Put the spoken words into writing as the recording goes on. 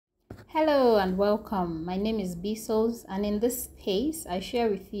Hello and welcome. My name is Bisos, and in this space, I share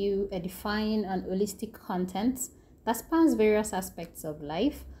with you edifying and holistic content that spans various aspects of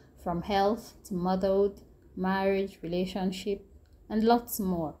life, from health to motherhood, marriage, relationship, and lots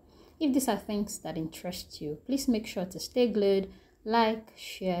more. If these are things that interest you, please make sure to stay glued, like,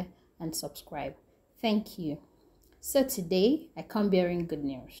 share, and subscribe. Thank you. So today, I come bearing good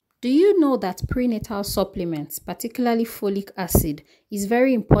news. Do you know that prenatal supplements, particularly folic acid, is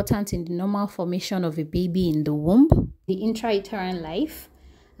very important in the normal formation of a baby in the womb, the intrauterine life?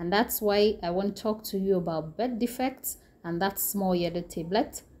 And that's why I want to talk to you about birth defects and that small yellow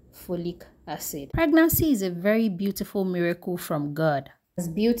tablet, folic acid. Pregnancy is a very beautiful miracle from God. As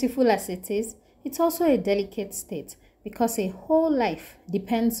beautiful as it is, it's also a delicate state because a whole life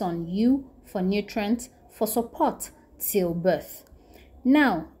depends on you for nutrients, for support till birth.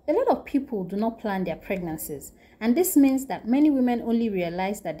 Now, a lot of people do not plan their pregnancies, and this means that many women only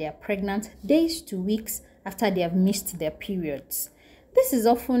realize that they are pregnant days to weeks after they have missed their periods. This is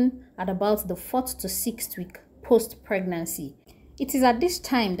often at about the 4th to 6th week post-pregnancy. It is at this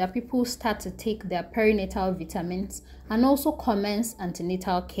time that people start to take their perinatal vitamins and also commence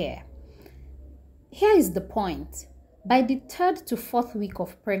antenatal care. Here is the point. By the 3rd to 4th week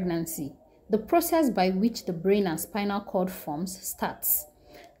of pregnancy, the process by which the brain and spinal cord forms starts.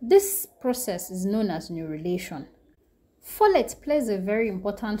 This process is known as neurulation. Folate plays a very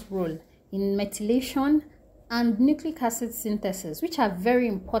important role in methylation and nucleic acid synthesis, which are very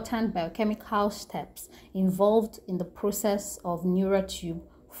important biochemical steps involved in the process of neural tube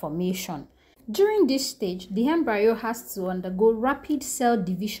formation. During this stage, the embryo has to undergo rapid cell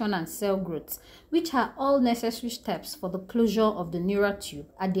division and cell growth, which are all necessary steps for the closure of the neural tube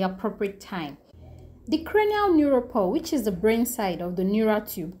at the appropriate time. The cranial neuropore, which is the brain side of the neural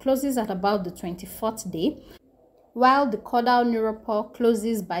tube, closes at about the 24th day, while the caudal neuropore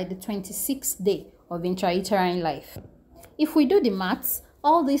closes by the 26th day of intrauterine life. If we do the maths,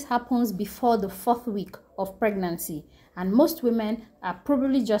 all this happens before the 4th week of pregnancy, and most women are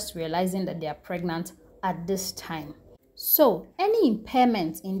probably just realizing that they are pregnant at this time. So, any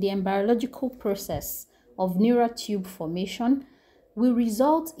impairment in the embryological process of neural tube formation will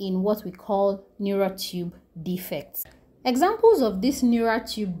result in what we call neural tube defects. Examples of these neural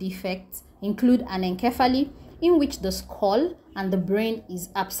tube defects include anencephaly, in which the skull and the brain is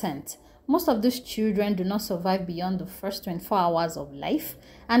absent. Most of these children do not survive beyond the first 24 hours of life.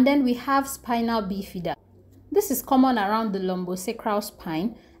 And then we have spinal bifida. This is common around the lumbosacral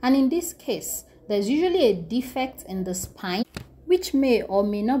spine, and in this case, there's usually a defect in the spine which may or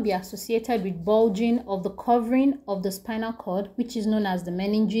may not be associated with bulging of the covering of the spinal cord, which is known as the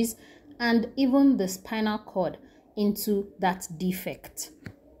meninges, and even the spinal cord into that defect.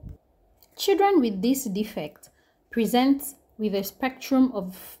 Children with this defect present with a spectrum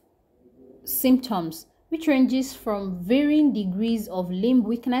of symptoms which ranges from varying degrees of limb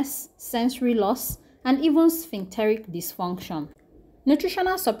weakness, sensory loss, and even sphincteric dysfunction.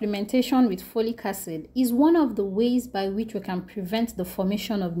 Nutritional supplementation with folic acid is one of the ways by which we can prevent the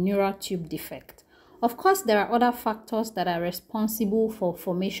formation of neural tube defect. Of course, there are other factors that are responsible for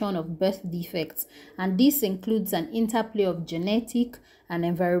formation of birth defects, and this includes an interplay of genetic and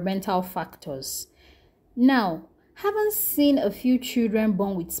environmental factors. Now, having seen a few children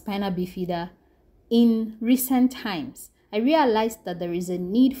born with spina bifida in recent times, I realized that there is a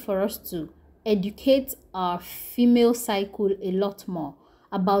need for us to educate our female cycle a lot more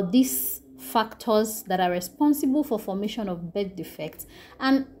about these factors that are responsible for formation of birth defects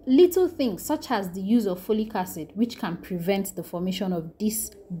and little things such as the use of folic acid, which can prevent the formation of this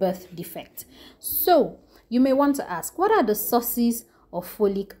birth defect. So you may want to ask, what are the sources of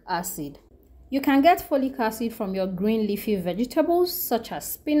folic acid? You can get folic acid from your green leafy vegetables such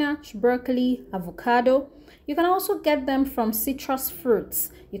as spinach, broccoli, avocado. You can also get them from citrus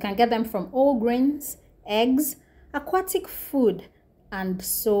fruits. You can get them from whole grains, eggs, aquatic food, and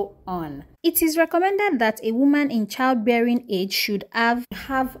so on. It is recommended that a woman in childbearing age should have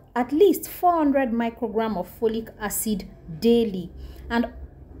at least 400 micrograms of folic acid daily and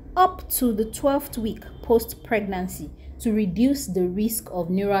up to the 12th week post-pregnancy to reduce the risk of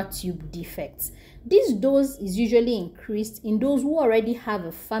neural tube defects. This dose is usually increased in those who already have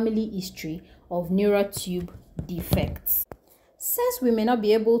a family history of neural tube defects. Since we may not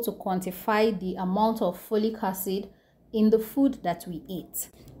be able to quantify the amount of folic acid in the food that we eat,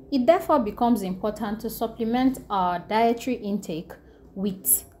 it therefore becomes important to supplement our dietary intake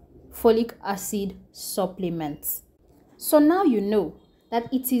with folic acid supplements. So now you know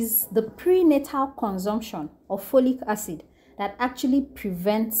that it is the prenatal consumption of folic acid that actually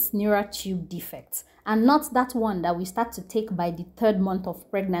prevents neural tube defects, and not that one that we start to take by the 3rd month of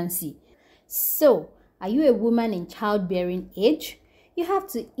pregnancy. So, are you a woman in childbearing age? You have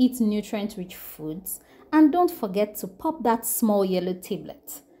to eat nutrient-rich foods, and don't forget to pop that small yellow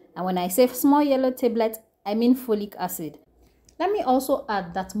tablet. And when I say small yellow tablet, I mean folic acid. Let me also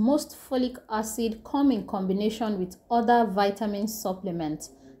add that most folic acid come in combination with other vitamin supplements,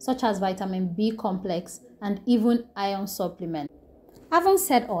 such as vitamin B complex and even iron supplement. Having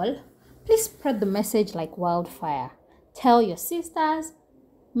said all, please spread the message like wildfire. Tell your sisters,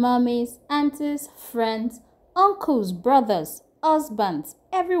 mommies, aunties, friends, uncles, brothers, husbands,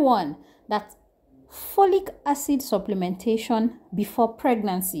 everyone that folic acid supplementation before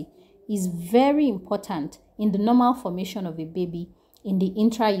pregnancy is very important in the normal formation of a baby in the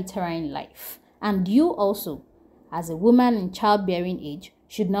intrauterine life. And you also, as a woman in childbearing age,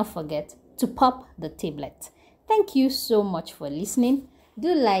 should not forget to pop the tablet. Thank you so much for listening.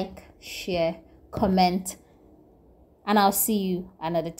 Do like, share, comment, and I'll see you another time.